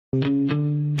Welcome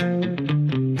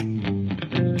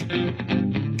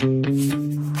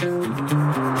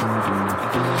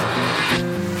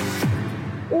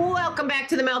back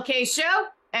to the Mel K Show.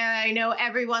 I know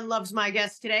everyone loves my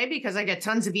guest today because I get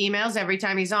tons of emails every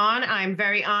time he's on. I'm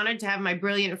very honored to have my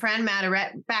brilliant friend Matt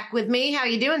Ehret back with me. How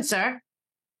you doing, sir?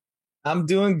 I'm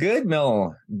doing good,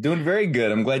 Mel. Doing very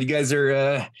good. I'm glad you guys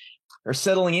are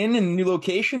settling in a new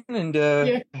location, and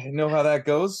I know how that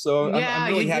goes. So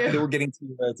I'm really happy that we're getting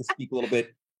to speak a little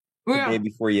bit today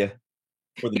before the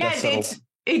dust settles.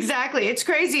 Exactly. It's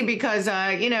crazy because,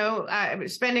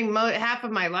 spending half of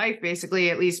my life,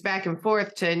 basically, at least back and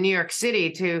forth to New York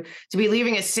City to be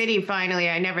leaving a city. Finally,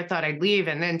 I never thought I'd leave.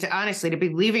 And then honestly, to be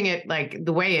leaving it like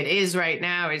the way it is right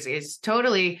now is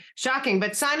totally shocking.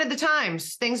 But sign of the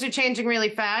times. Things are changing really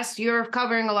fast. You're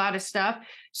covering a lot of stuff.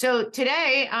 So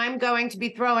today I'm going to be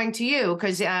throwing to you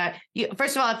because,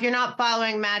 first of all, if you're not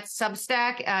following Matt's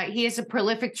Substack, he is a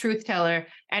prolific truth teller.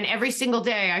 And every single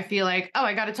day I feel like, oh,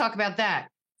 I got to talk about that.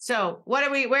 So where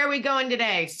are we going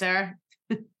today, sir?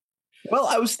 Well,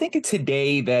 I was thinking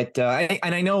today that,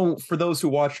 and I know for those who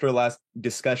watched our last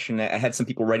discussion, I had some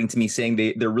people writing to me saying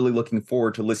they're really looking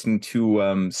forward to listening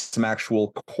to some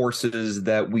actual courses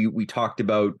that we talked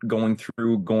about going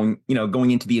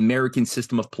into the American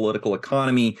system of political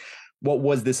economy. What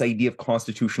was this idea of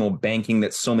constitutional banking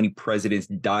that so many presidents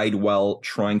died while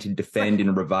trying to defend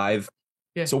and revive?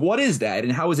 Yeah. So what is that,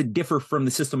 and how does it differ from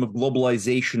the system of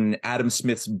globalization, Adam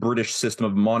Smith's British system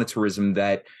of monetarism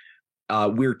that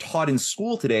we're taught in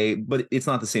school today, but it's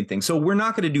not the same thing. So we're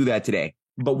not going to do that today,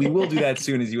 but we will do that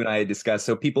soon, as you and I had discussed.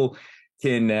 So people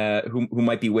can who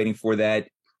might be waiting for that,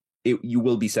 you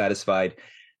will be satisfied.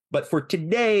 But for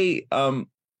today,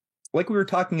 like we were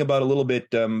talking about a little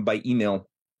bit by email,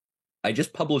 I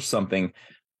just published something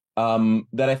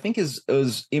that I think is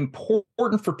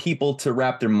important for people to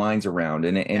wrap their minds around.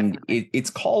 And it's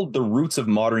called The Roots of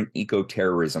Modern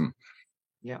Ecoterrorism.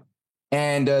 Yeah.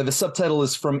 And the subtitle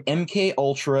is From MK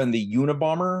Ultra and the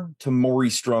Unabomber to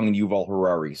Maurice Strong and Yuval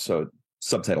Harari. So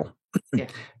subtitle. Yeah.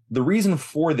 The reason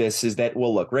for this is that,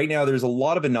 well, look, right now there's a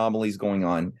lot of anomalies going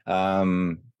on.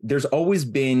 There's always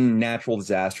been natural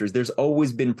disasters. There's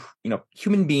always been,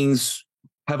 human beings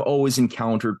have always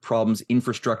encountered problems,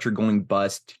 infrastructure going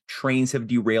bust, trains have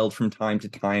derailed from time to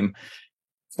time,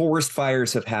 forest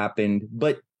fires have happened.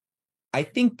 But I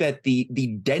think that the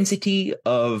density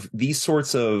of these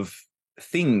sorts of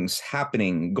things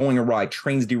happening, going awry,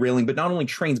 trains derailing, but not only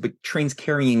trains, but trains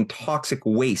carrying toxic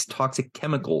waste, toxic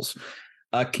chemicals,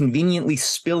 conveniently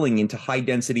spilling into high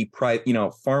density,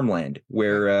 farmland,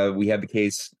 where we have the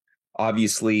case,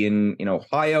 obviously, in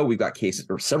Ohio. We've got cases,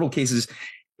 or several cases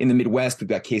in the Midwest. We've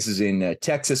got cases in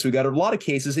Texas. We've got a lot of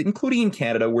cases, including in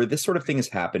Canada, where this sort of thing has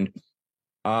happened.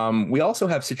 We also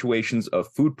have situations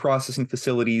of food processing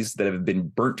facilities that have been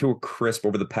burnt to a crisp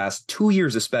over the past 2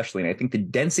 years, especially. And I think the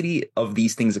density of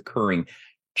these things occurring,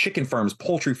 chicken farms,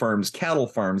 poultry farms, cattle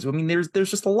farms. I mean, there's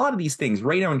just a lot of these things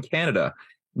right now in Canada,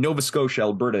 Nova Scotia,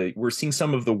 Alberta. We're seeing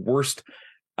some of the worst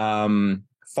wildfires.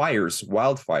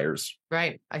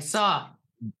 Right. I saw.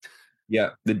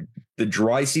 Yeah, the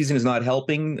dry season is not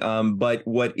helping, but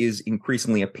what is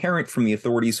increasingly apparent from the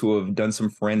authorities who have done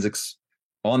some forensics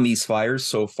on these fires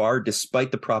so far,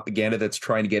 despite the propaganda that's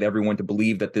trying to get everyone to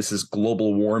believe that this is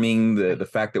global warming, the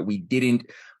fact that we didn't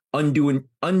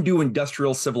undo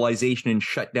industrial civilization and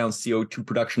shut down CO2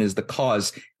 production is the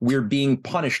cause. We're being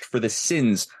punished for the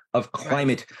sins of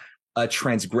climate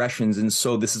transgressions. And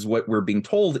so this is what we're being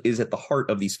told is at the heart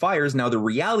of these fires. Now, the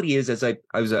reality is, as I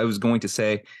was going to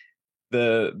say,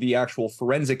 the actual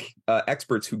forensic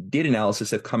experts who did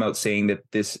analysis have come out saying that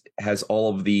this has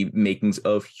all of the makings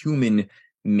of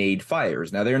human-made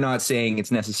fires. Now, they're not saying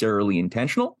it's necessarily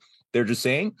intentional. They're just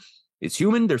saying it's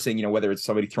human. They're saying, whether it's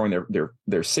somebody throwing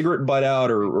their cigarette butt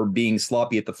out or being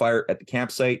sloppy at the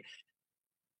campsite.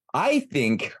 I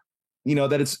think,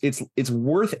 that it's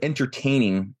worth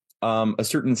entertaining a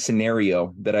certain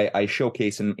scenario that I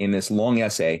showcase in this long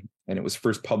essay. And it was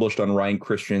first published on Ryan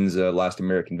Christian's Last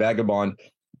American Vagabond.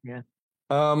 Yeah.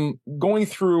 Going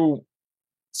through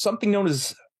something known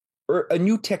as a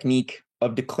new technique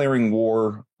of declaring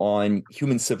war on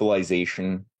human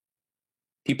civilization.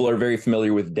 People are very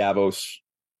familiar with Davos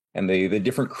and the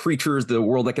different creatures, the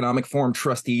World Economic Forum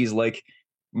trustees like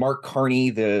Mark Carney,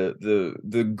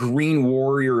 the green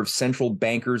warrior of central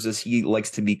bankers, as he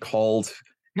likes to be called.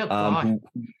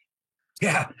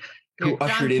 Who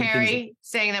John Kerry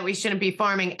saying that we shouldn't be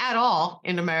farming at all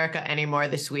in America anymore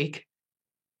this week.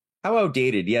 How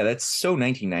outdated. Yeah, that's so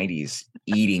 1990s.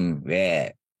 Eating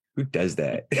that. Who does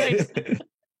that?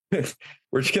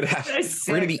 We're just gonna have That's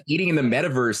we're gonna sick. be eating in the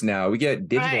metaverse now. We get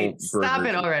digital Right. Stop burgers.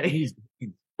 it already.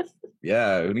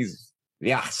 Yeah, who needs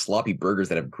sloppy burgers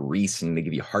that have grease and they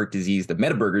give you heart disease. The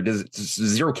meta burger does it's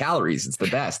 0 calories. It's the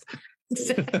best.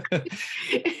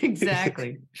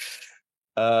 Exactly.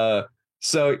 uh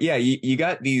so yeah, you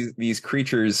got these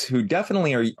creatures who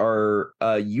definitely are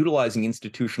utilizing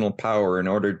institutional power in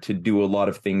order to do a lot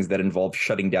of things that involve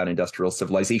shutting down industrial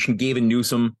civilization.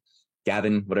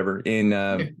 Gavin, whatever, in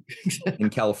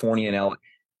California,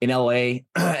 in LA,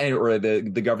 or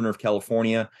the governor of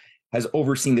California has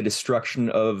overseen the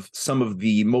destruction of some of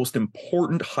the most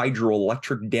important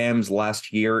hydroelectric dams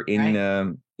last year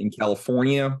in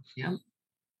California. Yeah.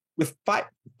 With $500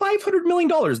 million.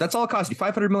 That's all it costs you.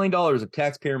 $500 million of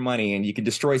taxpayer money, and you could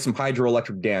destroy some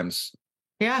hydroelectric dams.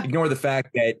 Yeah. Ignore the fact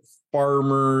that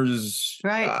farmers,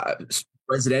 Right.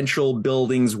 Residential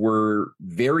buildings were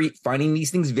finding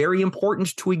these things very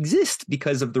important to exist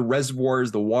because of the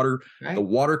reservoirs, the water, Right. the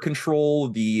water control,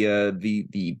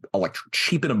 the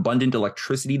cheap and abundant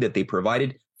electricity that they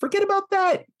provided. Forget about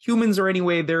that. Humans are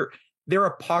anyway, they're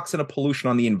a pox and a pollution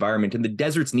on the environment, and the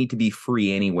deserts need to be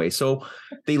free anyway. So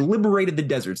they liberated the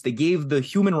deserts. They gave the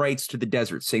human rights to the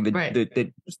deserts, saying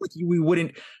that just like we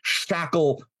wouldn't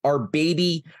shackle our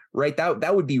baby, right?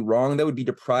 That would be wrong. That would be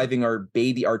depriving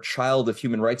our child of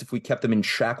human rights if we kept them in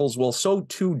shackles. Well, so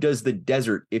too does the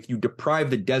desert. If you deprive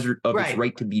the desert of its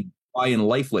right to be dry and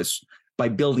lifeless by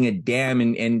building a dam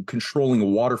and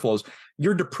controlling water flows,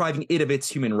 you're depriving it of its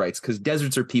human rights, because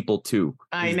deserts are people too.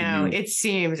 I know. It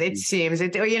seems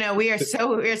we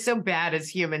are so bad as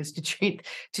humans to treat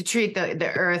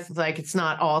the earth like it's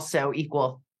not also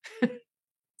equal.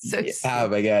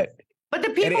 My God. But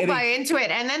the people buy into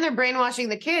it, and then they're brainwashing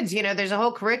the kids. There's a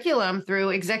whole curriculum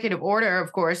through executive order,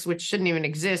 of course, which shouldn't even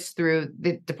exist, through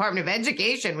the Department of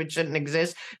Education, which shouldn't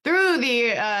exist, through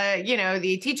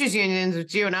the teachers unions,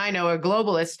 which you and I know are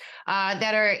globalists,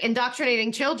 that are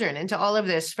indoctrinating children into all of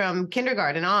this from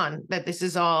kindergarten on, that this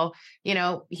is all,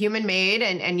 human made,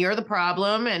 and you're the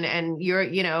problem, and you're,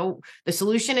 the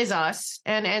solution is us.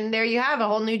 And there you have a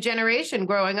whole new generation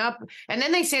growing up. And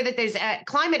then they say that there's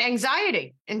climate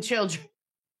anxiety in children.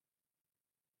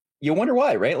 You wonder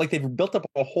why, right? Like, they've built up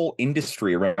a whole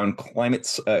industry around climate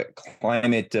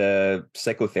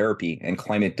psychotherapy and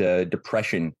climate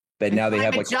depression, that now they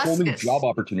have like whole new job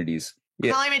opportunities.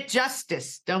 Yeah. Climate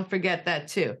justice. Don't forget that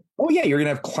too. Oh yeah, you're going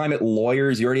to have climate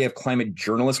lawyers. You already have climate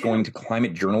journalists going to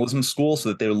climate journalism school, so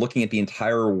that they're looking at the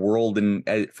entire world and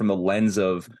from the lens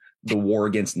of the war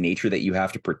against nature that you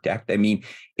have to protect. I mean,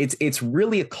 it's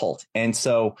really a cult. And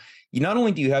so not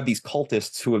only do you have these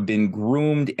cultists who have been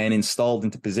groomed and installed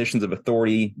into positions of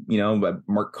authority,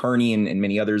 Mark Carney and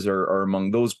many others are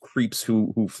among those creeps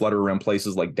who flutter around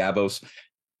places like Davos.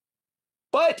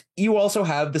 But you also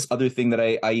have this other thing that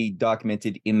I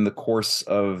documented in the course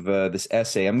of this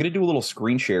essay. I'm going to do a little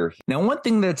screen share. Now, one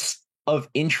thing that's of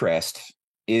interest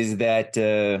is that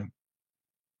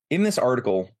in this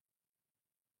article,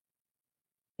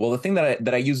 well, the thing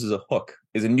that I use as a hook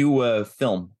is a new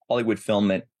Hollywood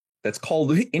film that's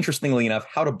called, interestingly enough,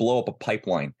 How to Blow Up a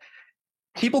Pipeline.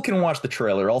 People can watch the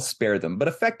trailer, I'll spare them, but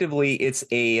effectively it's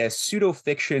a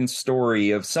pseudo-fiction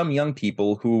story of some young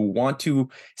people who want to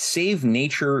save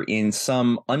nature in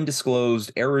some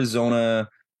undisclosed Arizona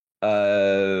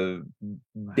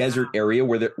desert area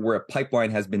where a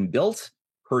pipeline has been built,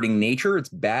 hurting nature. It's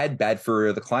bad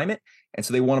for the climate. And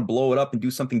so they want to blow it up and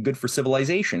do something good for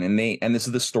civilization. And this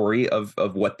is the story of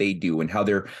what they do and how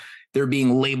they're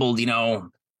being labeled,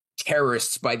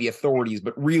 terrorists by the authorities,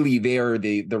 but really they are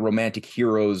the romantic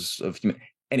heroes of human.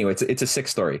 Anyway, it's a sick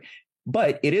story,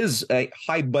 but it is a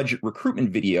high budget recruitment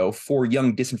video for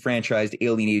young, disenfranchised,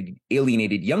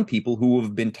 alienated young people who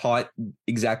have been taught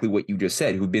exactly what you just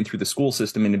said, who've been through the school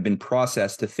system and have been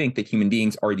processed to think that human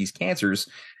beings are these cancers.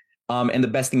 And the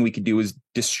best thing we could do is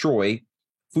destroy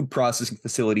food processing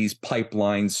facilities,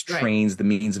 pipelines, trains, the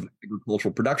means of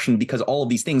agricultural production, because all of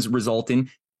these things result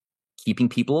in keeping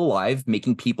people alive,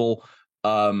 making people,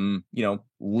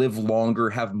 live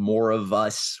longer, have more of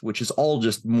us, which is all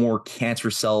just more cancer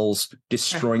cells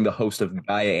destroying the host of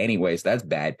Gaia anyways. That's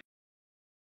bad.